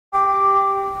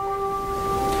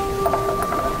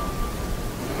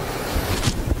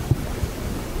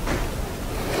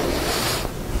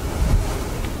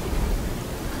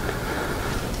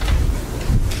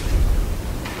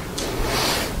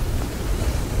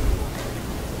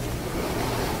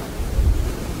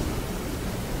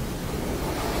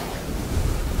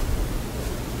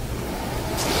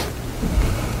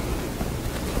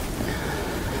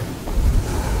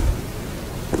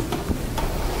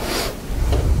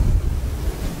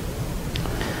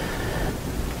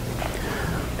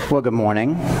Well, good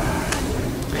morning.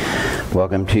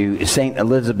 Welcome to St.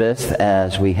 Elizabeth,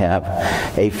 as we have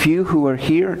a few who are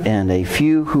here and a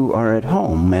few who are at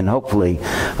home, and hopefully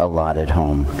a lot at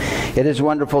home. It is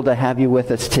wonderful to have you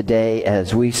with us today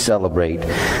as we celebrate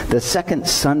the second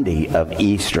Sunday of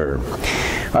Easter.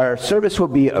 Our service will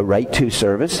be a Rite to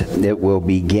service. It will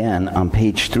begin on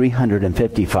page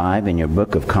 355 in your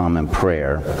Book of Common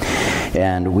Prayer.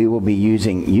 And we will be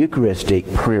using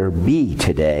Eucharistic Prayer B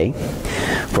today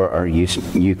for our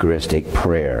Eucharistic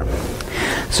prayer.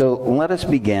 So let us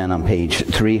begin on page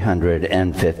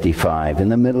 355, in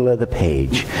the middle of the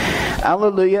page.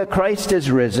 Alleluia, Christ is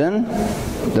risen.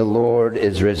 The Lord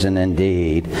is risen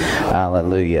indeed.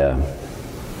 Alleluia.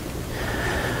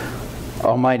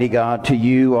 Almighty God, to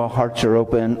you all hearts are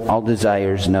open, all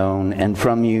desires known, and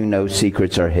from you no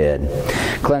secrets are hid.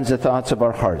 Cleanse the thoughts of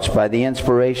our hearts by the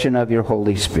inspiration of your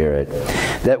Holy Spirit,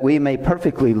 that we may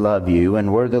perfectly love you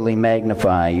and worthily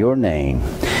magnify your name,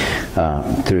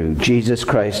 through Jesus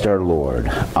Christ our Lord.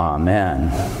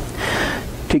 Amen.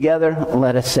 Together,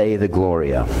 let us say the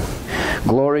Gloria.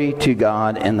 Glory to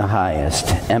God in the highest,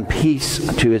 and peace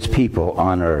to his people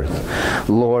on earth.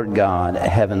 Lord God,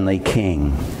 heavenly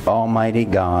King, almighty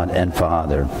God and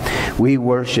Father, we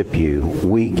worship you,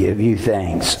 we give you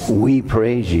thanks, we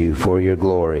praise you for your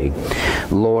glory.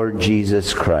 Lord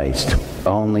Jesus Christ,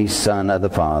 only Son of the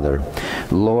Father,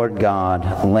 Lord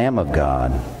God, Lamb of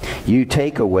God, you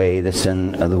take away the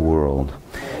sin of the world.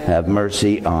 Have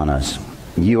mercy on us.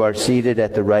 You are seated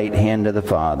at the right hand of the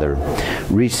Father.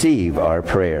 Receive our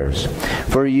prayers.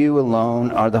 For you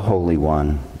alone are the Holy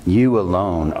One. You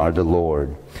alone are the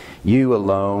Lord. You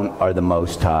alone are the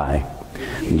Most High.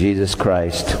 Jesus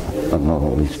Christ and the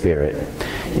Holy Spirit,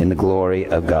 in the glory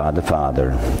of God the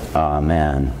Father.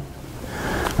 Amen.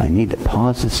 I need to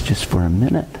pause this just for a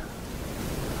minute.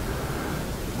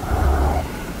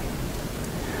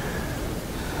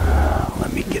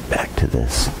 Let me get back to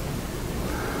this.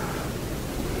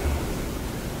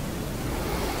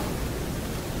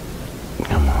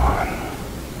 Come on.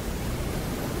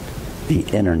 The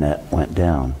internet went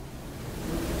down.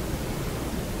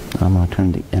 I'm going to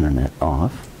turn the internet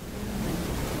off.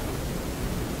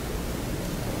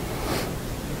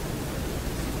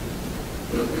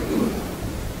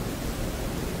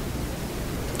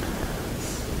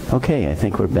 Okay, I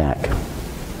think we're back.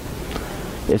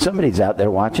 If somebody's out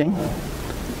there watching,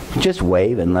 just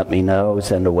wave and let me know.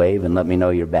 Send a wave and let me know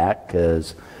you're back,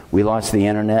 because we lost the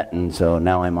internet, and so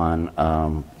now I'm on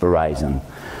Verizon.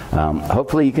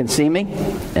 Hopefully you can see me,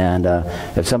 and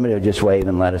if somebody will just wave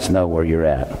and let us know where you're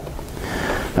at.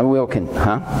 And we'll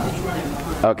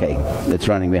Okay, it's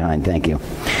running behind. Thank you.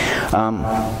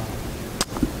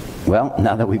 Well,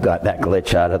 now that we've got that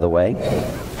glitch out of the way.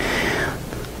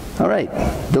 All right.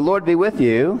 The Lord be with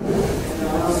you.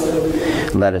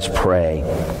 Let us pray.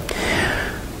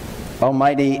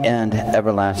 Almighty and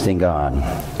everlasting God,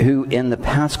 who in the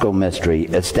Paschal mystery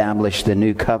established the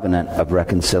new covenant of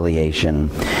reconciliation,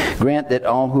 grant that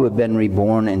all who have been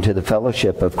reborn into the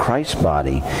fellowship of Christ's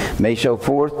body may show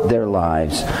forth their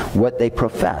lives what they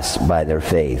profess by their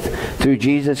faith. Through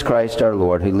Jesus Christ our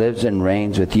Lord, who lives and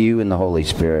reigns with you in the Holy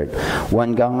Spirit,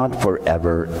 one God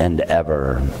forever and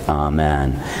ever.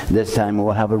 Amen. This time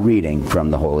we'll have a reading from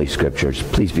the Holy Scriptures.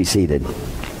 Please be seated.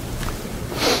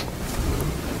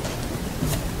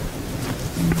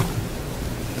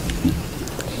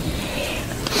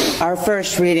 Our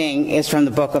first reading is from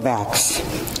the book of Acts.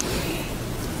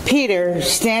 Peter,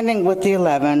 standing with the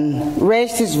 11,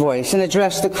 raised his voice and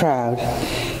addressed the crowd.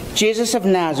 Jesus of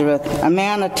Nazareth, a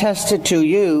man attested to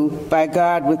you by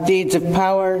God with deeds of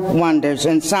power, wonders,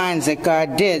 and signs that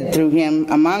God did through him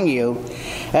among you,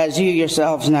 as you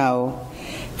yourselves know.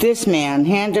 This man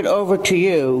handed over to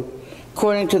you,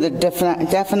 according to the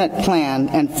definite plan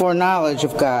and foreknowledge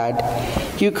of God,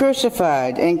 you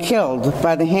crucified and killed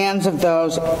by the hands of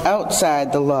those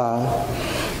outside the law.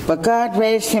 But God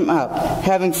raised him up,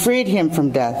 having freed him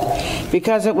from death,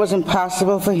 because it was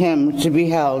impossible for him to be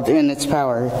held in its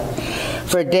power.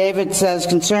 For David says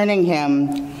concerning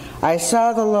him, I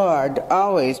saw the Lord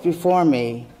always before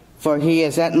me, for he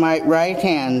is at my right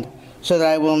hand, so that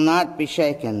I will not be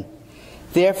shaken.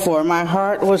 Therefore my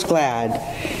heart was glad,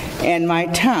 and my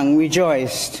tongue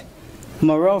rejoiced.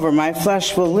 Moreover, my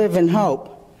flesh will live in hope.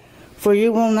 For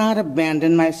you will not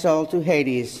abandon my soul to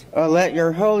Hades, or let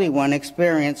your Holy One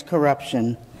experience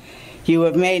corruption. You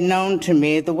have made known to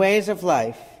me the ways of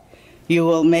life. You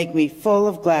will make me full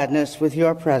of gladness with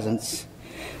your presence.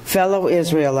 Fellow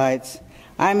Israelites,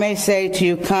 I may say to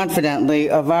you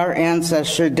confidently of our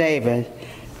ancestor David,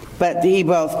 but he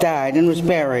both died and was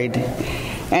buried,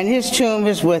 and his tomb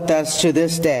is with us to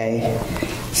this day.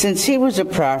 Since he was a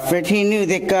prophet, he knew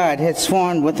that God had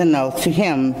sworn with an oath to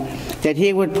him that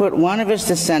he would put one of his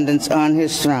descendants on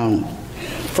his throne.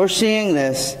 Foreseeing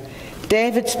this,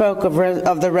 David spoke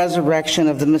of the resurrection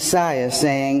of the Messiah,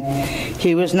 saying,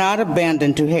 "He was not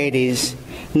abandoned to Hades,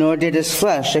 nor did his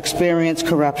flesh experience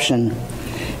corruption.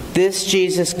 This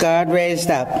Jesus God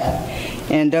raised up,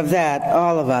 and of that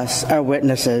all of us are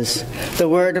witnesses." The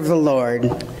word of the Lord.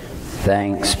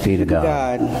 Thanks be to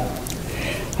God.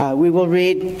 We will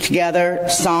read together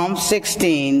Psalm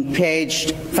 16,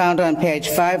 found on page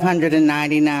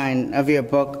 599 of your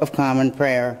Book of Common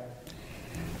Prayer.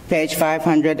 Page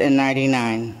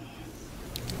 599.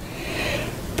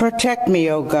 Protect me,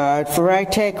 O God, for I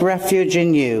take refuge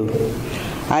in you.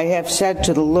 I have said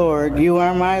to the Lord, "You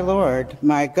are my Lord,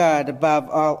 my God above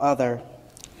all other."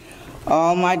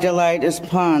 All my delight is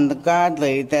upon the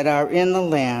godly that are in the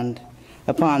land,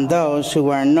 upon those who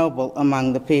are noble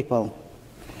among the people.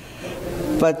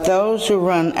 But those who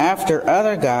run after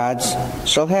other gods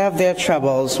shall have their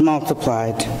troubles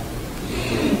multiplied.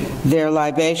 Their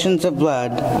libations of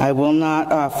blood I will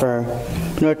not offer,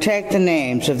 nor take the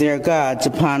names of their gods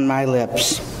upon my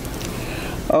lips.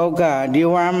 O God,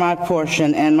 you are my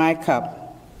portion and my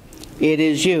cup. It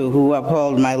is you who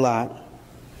uphold my lot.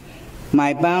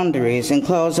 My boundaries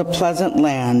enclose a pleasant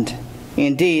land.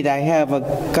 Indeed, I have a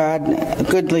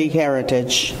goodly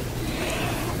heritage.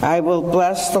 I will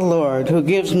bless the Lord who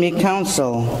gives me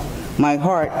counsel. My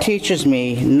heart teaches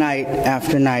me night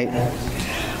after night.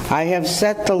 I have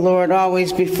set the Lord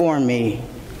always before me.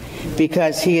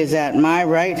 Because he is at my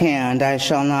right hand, I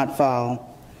shall not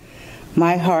fall.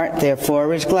 My heart,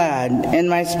 therefore, is glad, and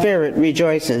my spirit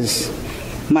rejoices.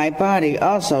 My body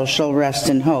also shall rest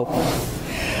in hope.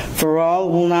 For all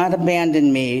will not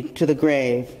abandon me to the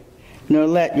grave, nor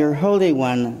let your Holy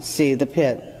One see the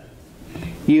pit.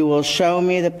 You will show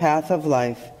me the path of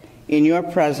life. In your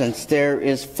presence there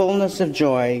is fullness of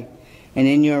joy, and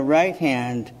in your right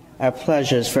hand are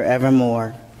pleasures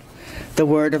forevermore. The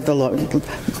word of the Lord.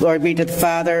 Glory be to the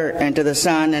Father, and to the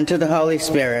Son, and to the Holy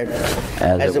Spirit,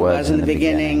 as it was in the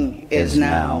beginning, is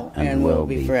now, and will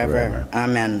be forever.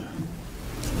 Amen.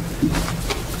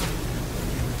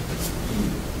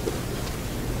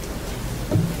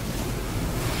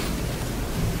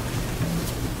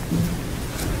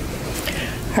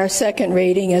 Our second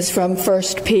reading is from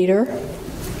 1 Peter.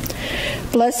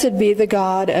 Blessed be the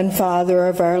God and Father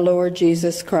of our Lord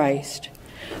Jesus Christ.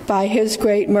 By his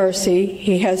great mercy,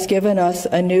 he has given us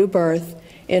a new birth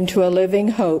into a living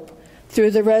hope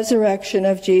through the resurrection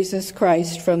of Jesus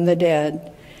Christ from the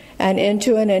dead, and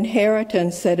into an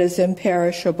inheritance that is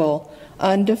imperishable,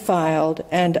 undefiled,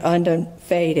 and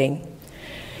unfading,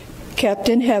 kept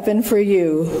in heaven for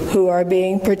you, who are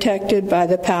being protected by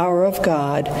the power of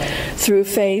God through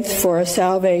faith for a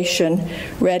salvation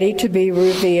ready to be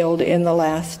revealed in the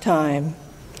last time.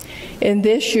 In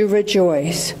this you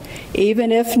rejoice,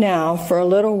 even if now, for a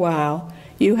little while,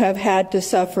 you have had to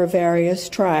suffer various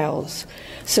trials,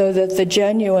 so that the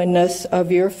genuineness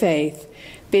of your faith,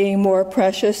 being more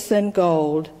precious than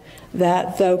gold,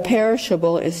 that, though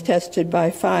perishable, is tested by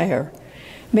fire,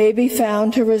 may be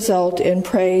found to result in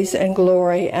praise and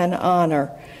glory and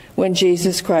honor when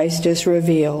Jesus Christ is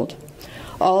revealed.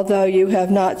 Although you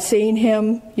have not seen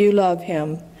him, you love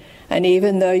him, and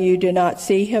even though you do not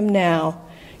see him now,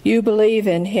 you believe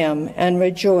in him and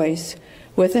rejoice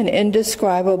with an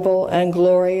indescribable and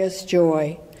glorious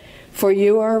joy, for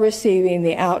you are receiving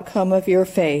the outcome of your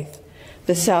faith,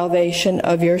 the salvation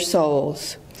of your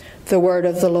souls. The word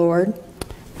of the Lord.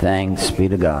 Thanks be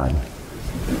to God.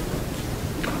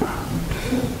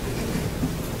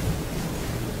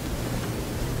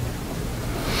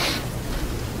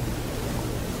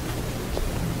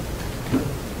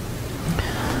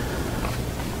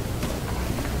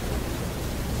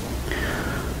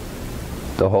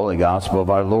 The Holy Gospel of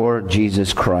our Lord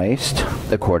Jesus Christ,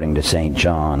 according to St.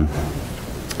 John.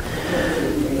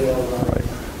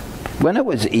 When it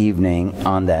was evening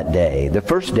on that day, the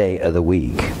first day of the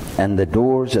week, and the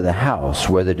doors of the house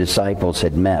where the disciples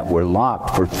had met were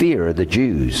locked for fear of the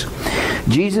Jews,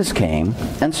 Jesus came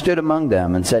and stood among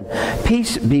them and said,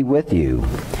 "Peace be with you."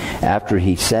 After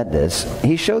he said this,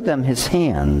 he showed them his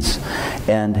hands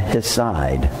and his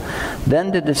side.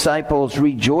 Then the disciples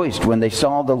rejoiced when they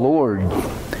saw the Lord.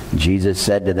 Jesus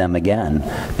said to them again,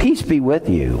 "Peace be with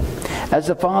you. As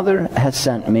the Father has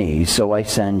sent me, so I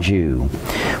send you."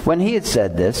 When he had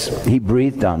said this, he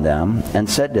breathed on them and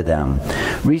said to them,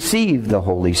 "Receive the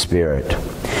Holy Spirit.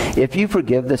 If you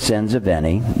forgive the sins of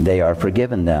any, they are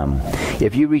forgiven them.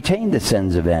 If you retain the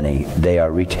sins of any, they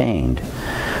are retained.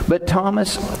 But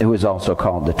Thomas, who was also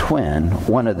called the twin,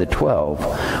 one of the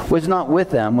 12, was not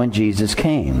with them when Jesus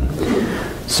came.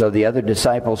 So the other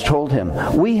disciples told him,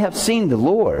 "We have seen the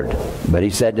Lord." But he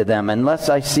said to them, "Unless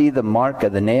I see the mark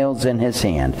of the nails in his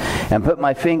hand, and put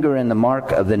my finger in the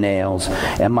mark of the nails,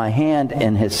 and my hand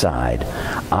in his side,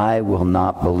 I will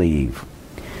not believe."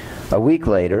 A week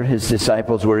later, his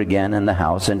disciples were again in the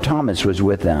house, and Thomas was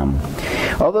with them.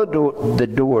 Although the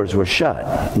doors were shut,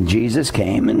 Jesus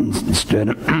came and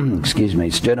stood,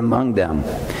 stood among them.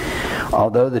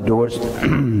 Although the doors,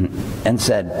 and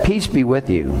said, "Peace be with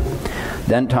you."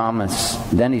 Then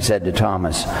he said to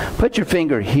Thomas, "Put your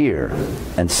finger here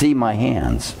and see my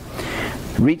hands.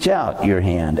 Reach out your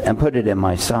hand and put it in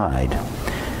my side.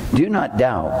 Do not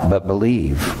doubt, but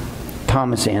believe."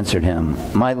 Thomas answered him,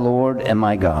 "My Lord and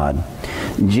my God."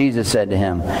 Jesus said to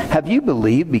him, "Have you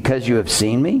believed because you have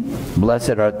seen me?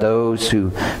 Blessed are those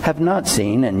who have not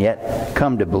seen and yet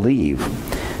come to believe."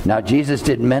 Now Jesus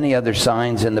did many other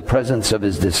signs in the presence of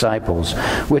his disciples,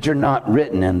 which are not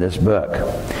written in this book.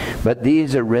 But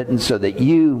these are written so that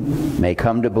you may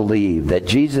come to believe that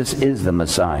Jesus is the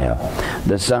Messiah,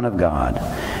 the Son of God,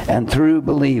 and through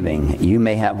believing you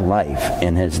may have life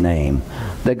in his name.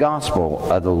 The gospel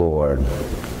of the Lord.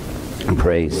 And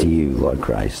praise to you, Lord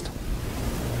Christ.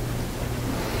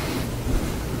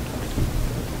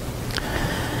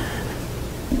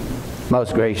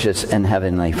 Most gracious and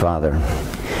heavenly Father,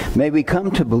 may we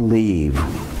come to believe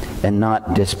and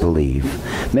not disbelieve.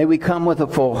 May we come with a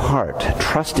full heart,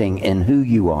 trusting in who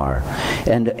you are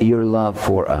and your love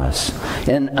for us.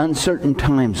 In uncertain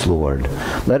times, Lord,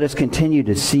 let us continue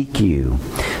to seek you.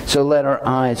 So let our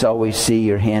eyes always see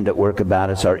your hand at work about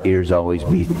us, our ears always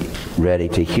be ready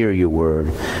to hear your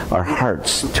word, our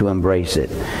hearts to embrace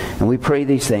it. And we pray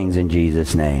these things in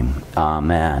Jesus' name.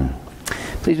 Amen.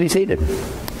 Please be seated.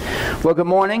 Well, good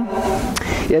morning.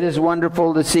 It is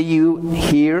wonderful to see you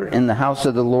here in the house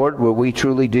of the Lord, where we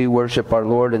truly do worship our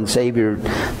Lord and Savior,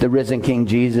 the risen King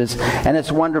Jesus. And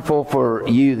it's wonderful for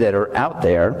you that are out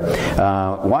there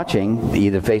watching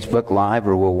either Facebook Live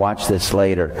or will watch this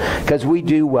later, because we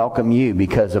do welcome you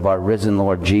because of our risen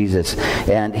Lord Jesus.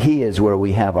 And he is where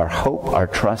we have our hope, our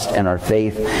trust, and our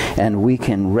faith, and we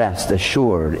can rest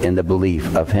assured in the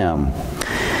belief of him.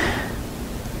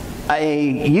 I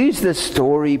used this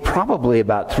story probably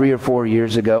about 3 or 4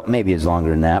 years ago, maybe it's longer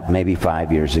than that, maybe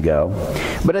 5 years ago.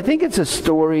 But I think it's a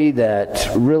story that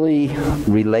really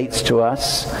relates to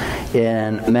us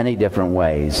in many different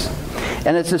ways.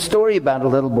 And it's a story about a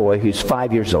little boy who's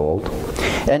 5 years old.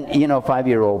 And, you know,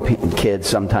 5-year-old kids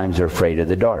sometimes are afraid of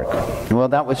the dark. Well,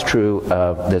 that was true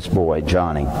of this boy,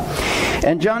 Johnny.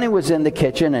 And Johnny was in the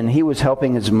kitchen, and he was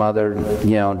helping his mother,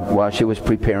 while she was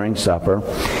preparing supper.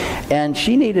 And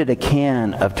she needed a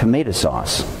can of tomato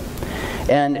sauce.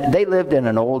 And they lived in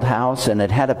an old house, and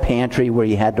it had a pantry where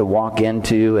you had to walk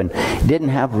into, and didn't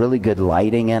have really good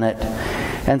lighting in it.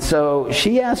 And so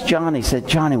she asked Johnny, said,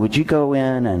 "Johnny, would you go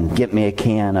in and get me a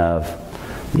can of,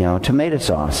 tomato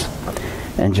sauce?"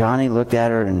 And Johnny looked at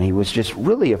her, and he was just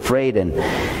really afraid, and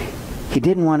he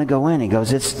didn't want to go in. He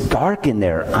goes, "It's dark in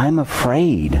there. I'm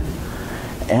afraid."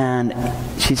 And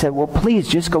she said, "Well, please,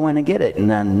 just go in and get it." And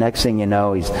then next thing you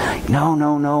know, he's,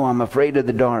 No, I'm afraid of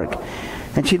the dark."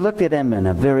 And she looked at him in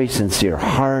a very sincere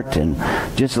heart and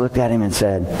just looked at him and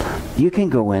said, "You can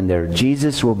go in there.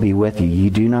 Jesus will be with you. You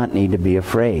do not need to be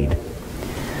afraid."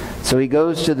 So he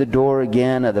goes to the door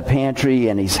again of the pantry,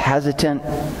 and he's hesitant.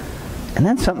 And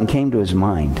then something came to his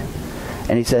mind.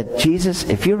 And he said, "Jesus,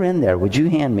 if you're in there, would you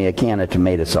hand me a can of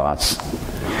tomato sauce?"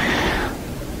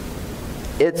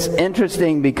 It's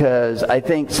interesting because I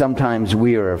think sometimes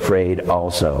we are afraid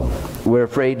also. We're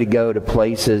afraid to go to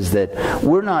places that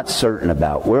we're not certain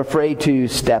about. We're afraid to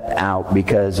step out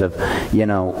because of,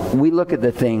 we look at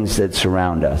the things that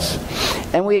surround us.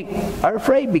 And we are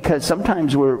afraid because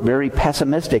sometimes we're very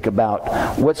pessimistic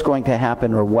about what's going to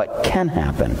happen or what can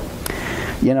happen.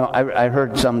 I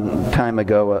heard some time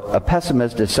ago a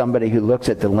pessimist is somebody who looks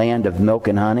at the land of milk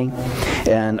and honey,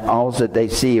 and all that they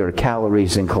see are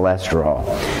calories and cholesterol.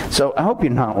 So I hope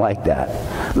you're not like that.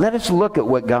 Let us look at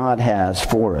what God has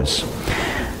for us.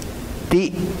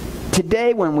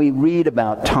 Today when we read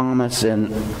about Thomas,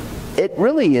 and it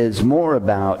really is more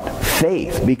about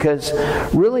faith, because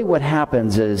really what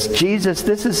happens is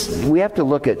we have to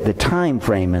look at the time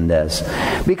frame in this,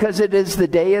 because it is the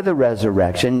day of the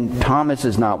resurrection. Thomas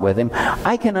is not with him.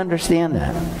 I can understand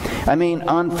that. I mean,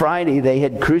 on Friday they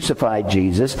had crucified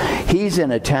Jesus. He's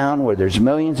in a town where there's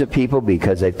millions of people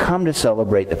because they've come to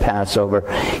celebrate the Passover.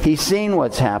 He's seen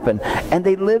what's happened, and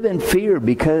they live in fear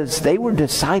because they were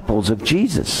disciples of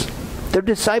Jesus. They're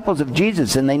disciples of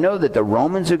Jesus, and they know that the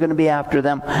Romans are going to be after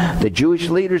them. The Jewish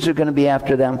leaders are going to be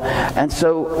after them. And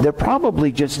so they're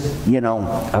probably just,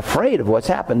 afraid of what's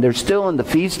happened. They're still in the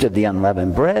Feast of the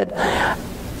Unleavened Bread,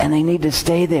 and they need to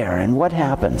stay there. And what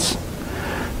happens?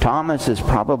 Thomas is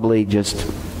probably just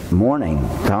mourning.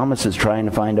 Thomas is trying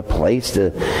to find a place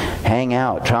to hang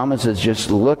out. Thomas is just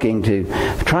looking to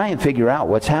try and figure out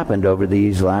what's happened over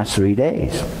these last 3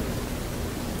 days.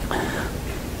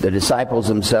 The disciples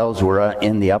themselves were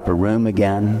in the upper room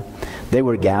again. They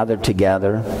were gathered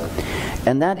together.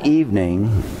 And that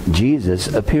evening, Jesus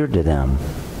appeared to them.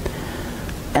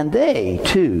 And they,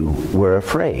 too, were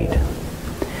afraid.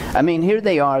 I mean, here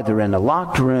they are. They're in a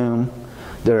locked room.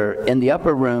 They're in the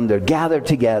upper room. They're gathered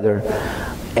together.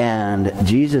 And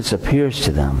Jesus appears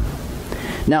to them.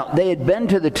 Now, they had been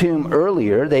to the tomb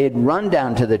earlier. They had run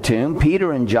down to the tomb.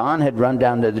 Peter and John had run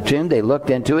down to the tomb. They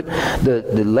looked into it.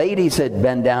 The ladies had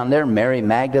been down there, Mary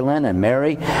Magdalene and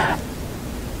Mary.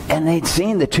 And they'd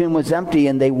seen the tomb was empty,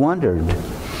 and they wondered.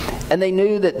 And they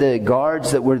knew that the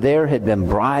guards that were there had been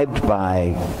bribed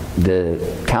by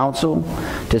the council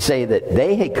to say that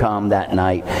they had come that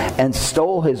night and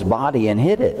stole his body and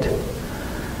hid it.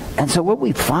 And so what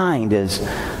we find is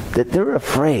that they're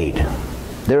afraid.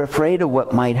 They're afraid of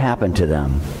what might happen to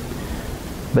them.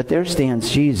 But there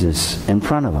stands Jesus in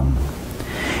front of them.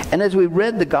 And as we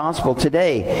read the gospel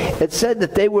today, it said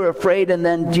that they were afraid, and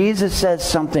then Jesus says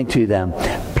something to them.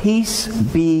 Peace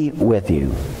be with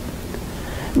you.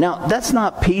 Now, that's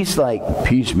not peace like,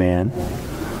 peace, man.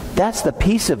 That's the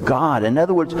peace of God. In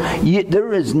other words,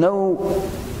 there is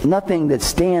nothing that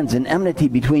stands in enmity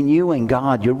between you and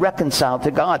God. You're reconciled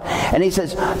to God. And he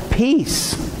says,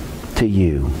 peace to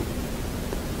you.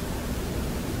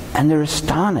 And they're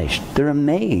astonished. They're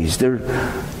amazed. They're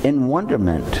in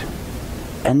wonderment.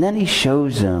 And then he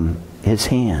shows them his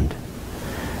hand.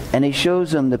 And he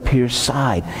shows them the pierced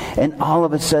side. And all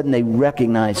of a sudden they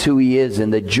recognize who he is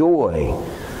and the joy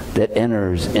that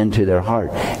enters into their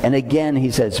heart. And again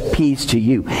he says, peace to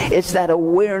you. It's that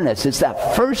awareness. It's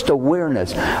that first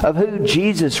awareness of who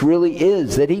Jesus really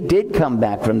is. That he did come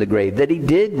back from the grave. That he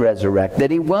did resurrect.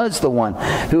 That he was the one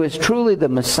who is truly the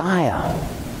Messiah.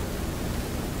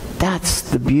 That's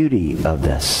the beauty of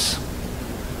this.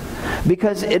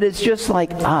 Because it is just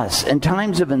like us in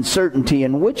times of uncertainty,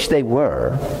 in which they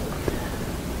were.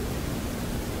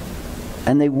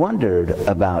 And they wondered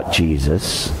about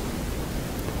Jesus.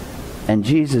 And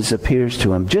Jesus appears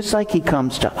to him just like he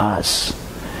comes to us.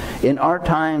 In our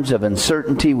times of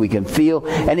uncertainty, we can feel.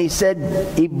 And he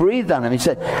said, he breathed on him. He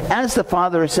said, as the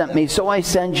Father has sent me, so I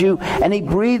send you. And he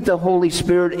breathed the Holy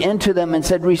Spirit into them and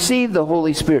said, receive the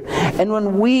Holy Spirit. And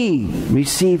when we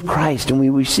receive Christ and we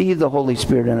receive the Holy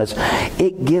Spirit in us,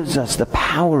 it gives us the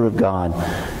power of God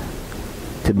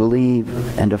to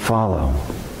believe and to follow.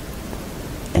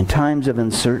 In times of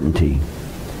uncertainty,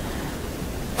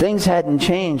 things hadn't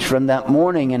changed from that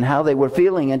morning and how they were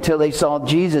feeling until they saw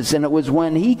Jesus. And it was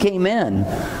when he came in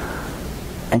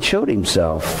and showed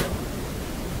himself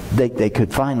they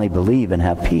could finally believe and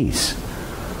have peace.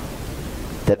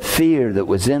 That fear that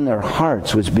was in their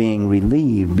hearts was being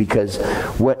relieved because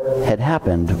what had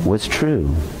happened was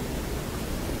true.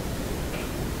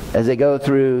 As they go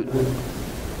through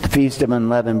the Feast of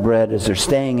Unleavened Bread, as they're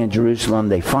staying in Jerusalem,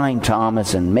 they find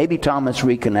Thomas, and maybe Thomas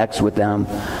reconnects with them.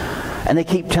 And they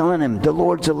keep telling him, the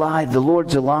Lord's alive, the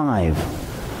Lord's alive.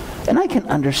 And I can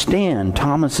understand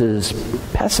Thomas's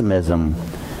pessimism.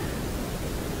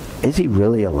 Is he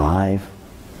really alive?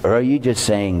 Or are you just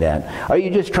saying that? Are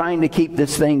you just trying to keep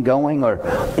this thing going? Or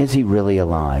is he really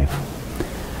alive?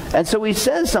 And so he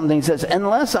says something. He says,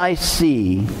 unless I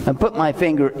see and put my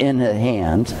finger in his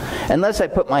hand, unless I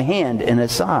put my hand in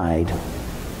his side,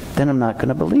 then I'm not going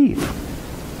to believe.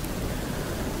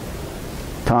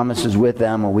 Thomas is with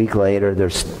them a week later. They're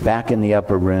back in the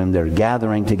upper room. They're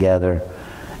gathering together.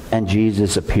 And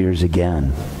Jesus appears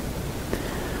again.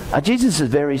 Jesus is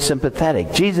very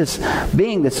sympathetic. Jesus,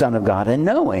 being the Son of God and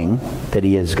knowing that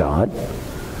he is God,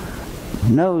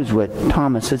 knows what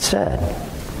Thomas had said.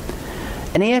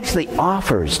 And he actually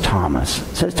offers Thomas.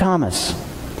 Says, Thomas,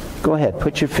 go ahead,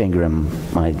 put your finger in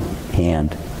my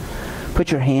hand.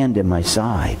 Put your hand in my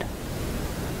side.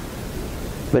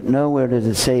 But nowhere does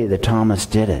it say that Thomas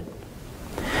did it.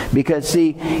 Because,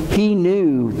 see, he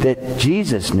knew that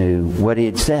Jesus knew what he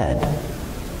had said.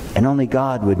 And only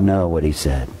God would know what he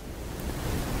said.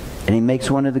 And he makes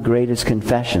one of the greatest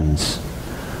confessions,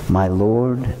 my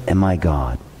Lord and my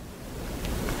God.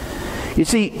 You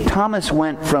see, Thomas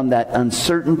went from that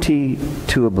uncertainty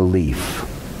to a belief.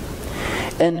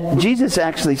 And Jesus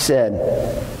actually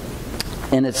said,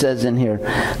 and it says in here,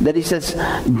 that he says,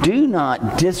 do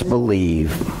not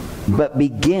disbelieve, but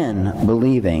begin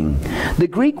believing. The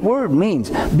Greek word means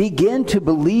begin to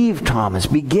believe, Thomas.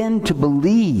 Begin to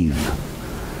believe.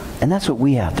 And that's what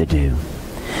we have to do.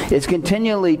 It's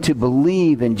continually to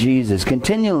believe in Jesus,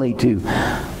 continually to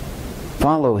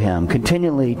follow him,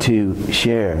 continually to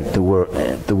share the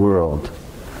world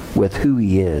with who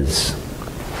he is.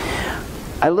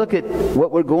 I look at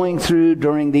what we're going through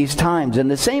during these times, and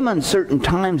the same uncertain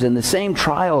times and the same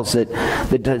trials that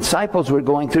the disciples were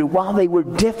going through, while they were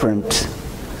different,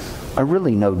 are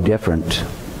really no different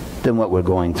than what we're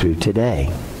going through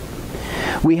today.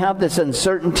 We have this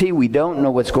uncertainty. We don't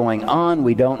know what's going on.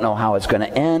 We don't know how it's going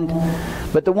to end.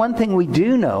 But the one thing we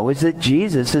do know is that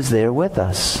Jesus is there with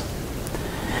us.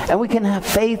 And we can have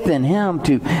faith in him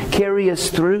to carry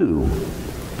us through.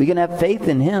 We can have faith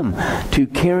in him to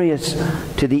carry us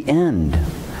to the end.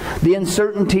 The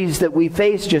uncertainties that we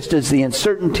face, just as the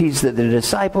uncertainties that the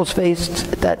disciples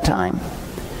faced at that time,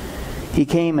 he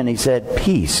came and he said,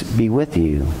 "Peace be with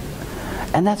you."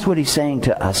 And that's what he's saying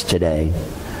to us today.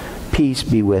 Peace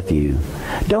be with you.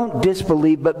 Don't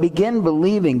disbelieve, but begin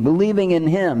believing. Believing in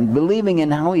him. Believing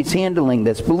in how he's handling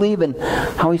this. Believing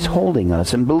how he's holding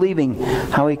us. And believing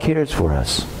how he cares for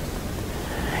us.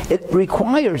 It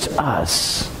requires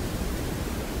us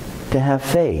to have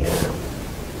faith.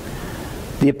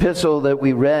 The epistle that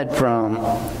we read from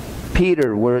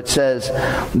Peter, where it says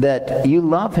that you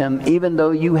love him even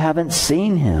though you haven't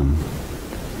seen him.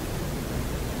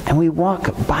 And we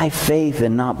walk by faith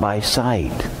and not by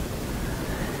sight.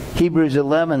 Hebrews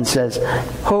 11 says,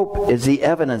 hope is the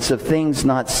evidence of things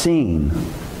not seen.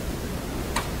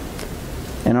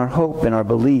 And our hope and our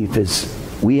belief is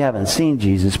we haven't seen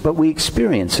Jesus, but we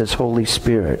experience his Holy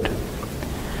Spirit.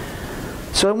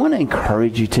 So I want to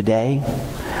encourage you today.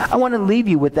 I want to leave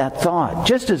you with that thought.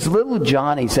 Just as little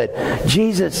Johnny said,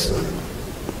 Jesus,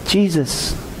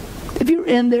 if you're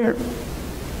in there,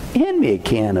 hand me a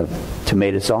can of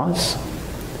tomato sauce.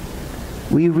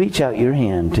 Will you reach out your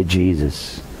hand to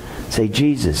Jesus? Say,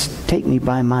 Jesus, take me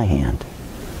by my hand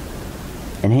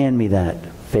and hand me that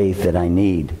faith that I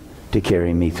need to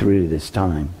carry me through this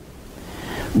time.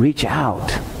 Reach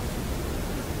out.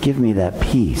 Give me that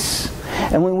peace.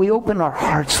 And when we open our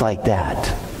hearts like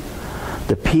that,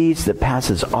 the peace that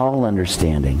passes all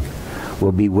understanding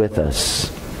will be with us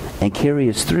and carry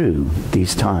us through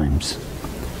these times.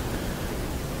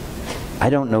 I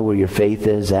don't know where your faith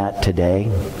is at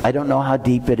today. I don't know how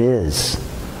deep it is.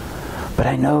 But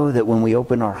I know that when we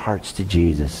open our hearts to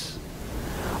Jesus,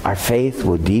 our faith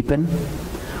will deepen,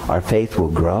 our faith will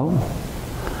grow,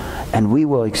 and we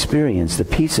will experience the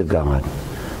peace of God,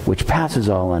 which passes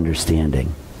all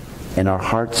understanding, in our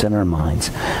hearts and our minds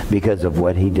because of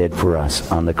what he did for us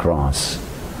on the cross.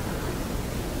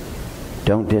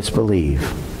 Don't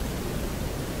disbelieve,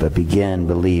 but begin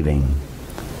believing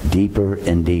deeper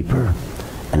and deeper,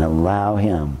 and allow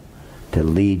him to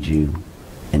lead you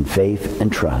in faith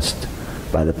and trust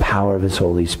by the power of his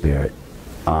Holy Spirit.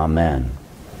 Amen.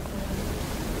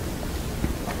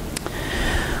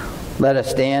 Let us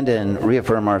stand and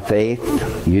reaffirm our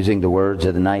faith using the words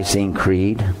of the Nicene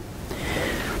Creed,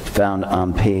 found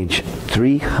on page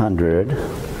 300,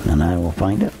 and I will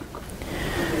find it,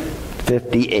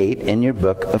 58 in your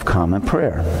Book of Common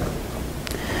Prayer.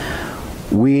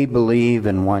 We believe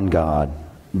in one God,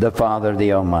 the Father,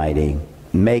 the Almighty,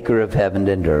 maker of heaven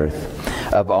and earth,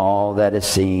 of all that is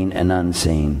seen and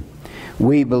unseen.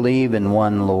 We believe in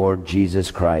one Lord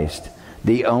Jesus Christ,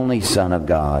 the only Son of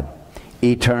God,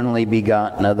 eternally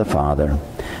begotten of the Father,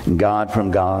 God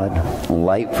from God,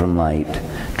 light from light,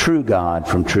 true God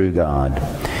from true God,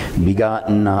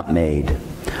 begotten, not made,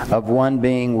 of one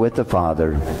being with the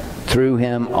Father. Through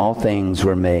him all things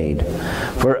were made.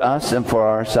 For us and for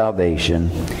our salvation,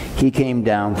 he came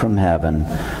down from heaven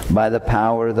by the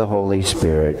power of the Holy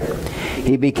Spirit.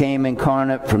 He became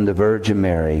incarnate from the Virgin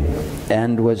Mary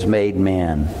and was made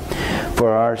man. For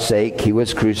our sake he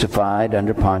was crucified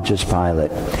under Pontius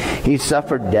Pilate. He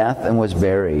suffered death and was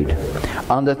buried.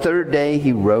 On the third day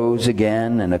he rose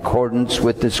again in accordance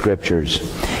with the Scriptures.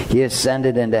 He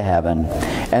ascended into heaven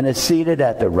and is seated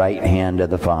at the right hand of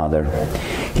the Father.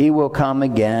 He will come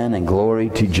again in glory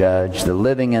to judge the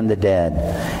living and the dead,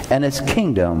 and his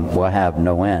kingdom will have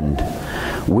no end.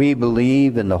 We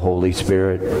believe in the Holy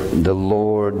Spirit, the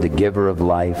Lord, the giver of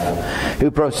life, who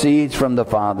proceeds from the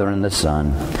Father and the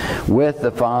Son. With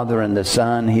the Father and the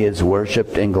Son he is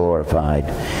worshipped and glorified.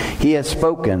 He has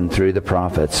spoken through the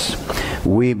prophets.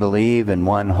 We believe in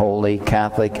one holy,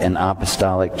 Catholic, and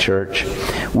Apostolic Church.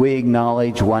 We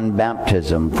acknowledge one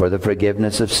baptism for the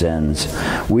forgiveness of sins.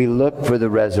 We look for the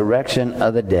resurrection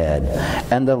of the dead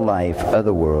and the life of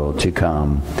the world to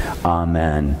come.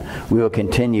 Amen. We will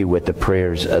continue with the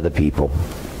prayers of the people.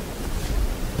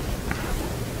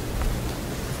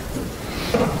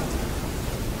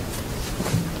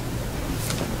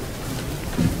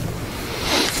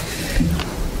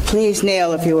 Please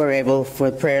kneel if you are able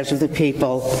for the prayers of the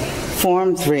people.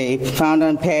 Form 3, found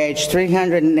on page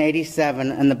 387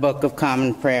 in the Book of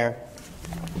Common Prayer.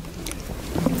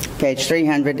 Page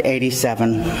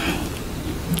 387.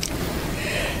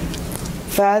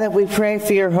 Father, we pray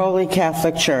for your holy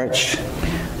Catholic Church,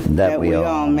 that we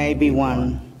all may be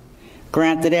one.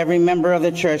 Grant that every member of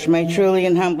the Church may truly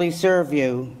and humbly serve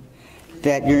you,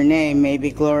 that your name may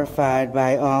be glorified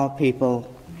by all people.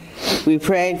 We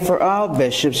pray for all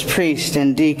bishops, priests,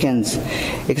 and deacons,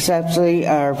 especially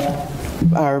our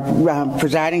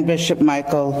presiding Bishop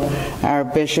Michael, our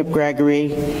Bishop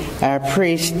Gregory, our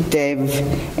priest Dave,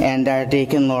 and our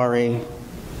deacon Laurie,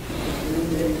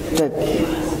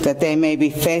 that they may be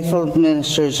faithful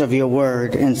ministers of your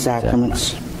word and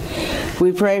sacraments.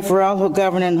 We pray for all who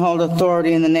govern and hold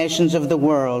authority in the nations of the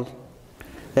world,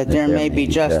 that there may be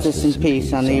justice and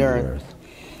peace on the earth.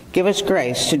 Give us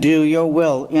grace to do your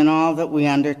will in all that we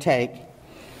undertake,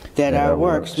 that our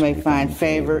works may find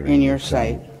favor in your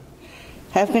sight.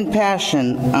 Have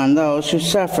compassion on those who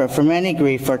suffer from any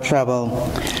grief or trouble,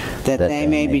 that they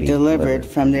may be delivered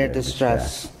from their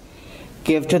distress.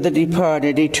 Give to the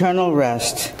departed eternal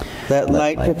rest, let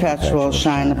light perpetual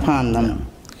shine upon them.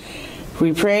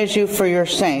 We praise you for your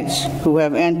saints who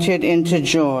have entered into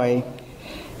joy.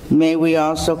 May we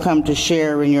also come to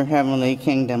share in your heavenly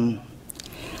kingdom.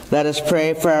 Let us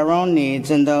pray for our own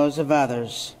needs and those of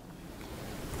others.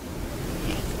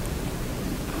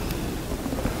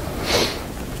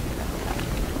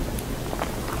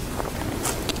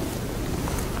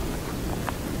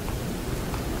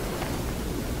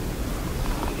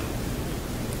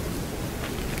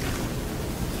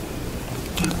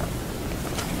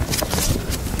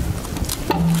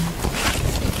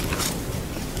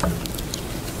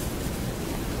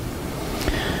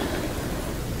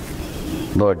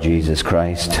 Lord Jesus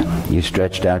Christ, you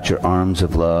stretched out your arms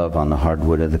of love on the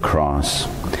hardwood of the cross,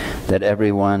 that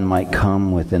everyone might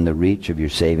come within the reach of your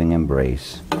saving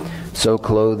embrace. So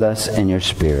clothe us in your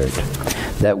Spirit,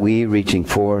 that we, reaching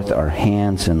forth our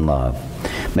hands in love,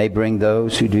 may bring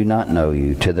those who do not know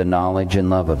you to the knowledge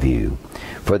and love of you,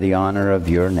 for the honor of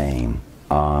your name.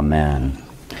 Amen.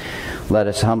 Let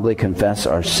us humbly confess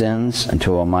our sins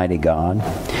unto Almighty God,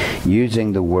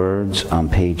 using the words on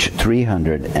page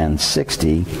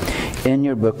 360 in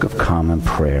your Book of Common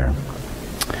Prayer.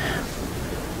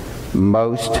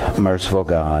 Most merciful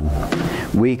God,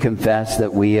 we confess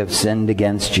that we have sinned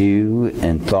against you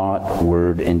in thought,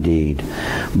 word, and deed,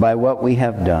 by what we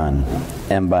have done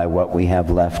and by what we have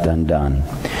left undone.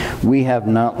 We have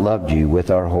not loved you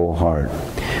with our whole heart.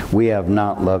 We have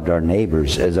not loved our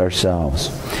neighbors as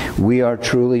ourselves. We are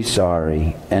truly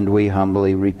sorry, and we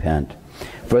humbly repent.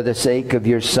 For the sake of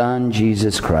your Son,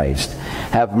 Jesus Christ,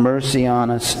 have mercy on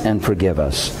us and forgive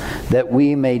us, that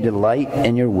we may delight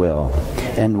in your will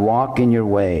and walk in your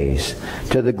ways,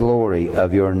 to the glory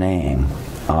of your name.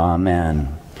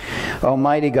 Amen.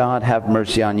 Almighty God, have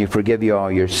mercy on you, forgive you all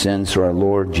your sins through our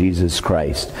Lord Jesus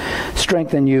Christ,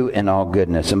 strengthen you in all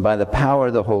goodness, and by the power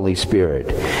of the Holy Spirit,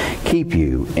 keep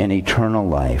you in eternal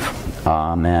life.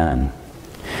 Amen.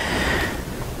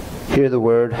 Hear the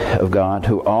word of God,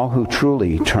 all who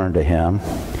truly turn to him.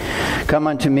 Come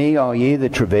unto me, all ye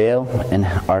that travail and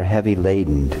are heavy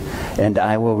laden, and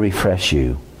I will refresh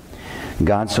you.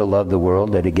 God so loved the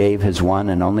world that he gave his one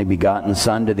and only begotten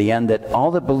Son, to the end that all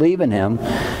that believe in him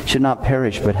should not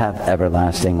perish but have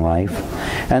everlasting life.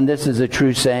 And this is a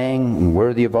true saying,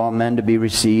 worthy of all men to be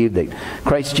received, that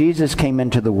Christ Jesus came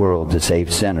into the world to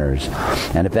save sinners.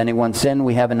 And if anyone sin,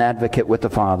 we have an advocate with the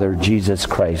Father, Jesus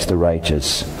Christ the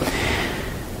righteous.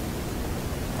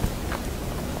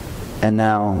 And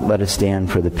now let us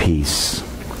stand for the peace.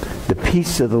 The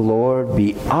peace of the Lord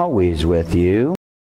be always with you.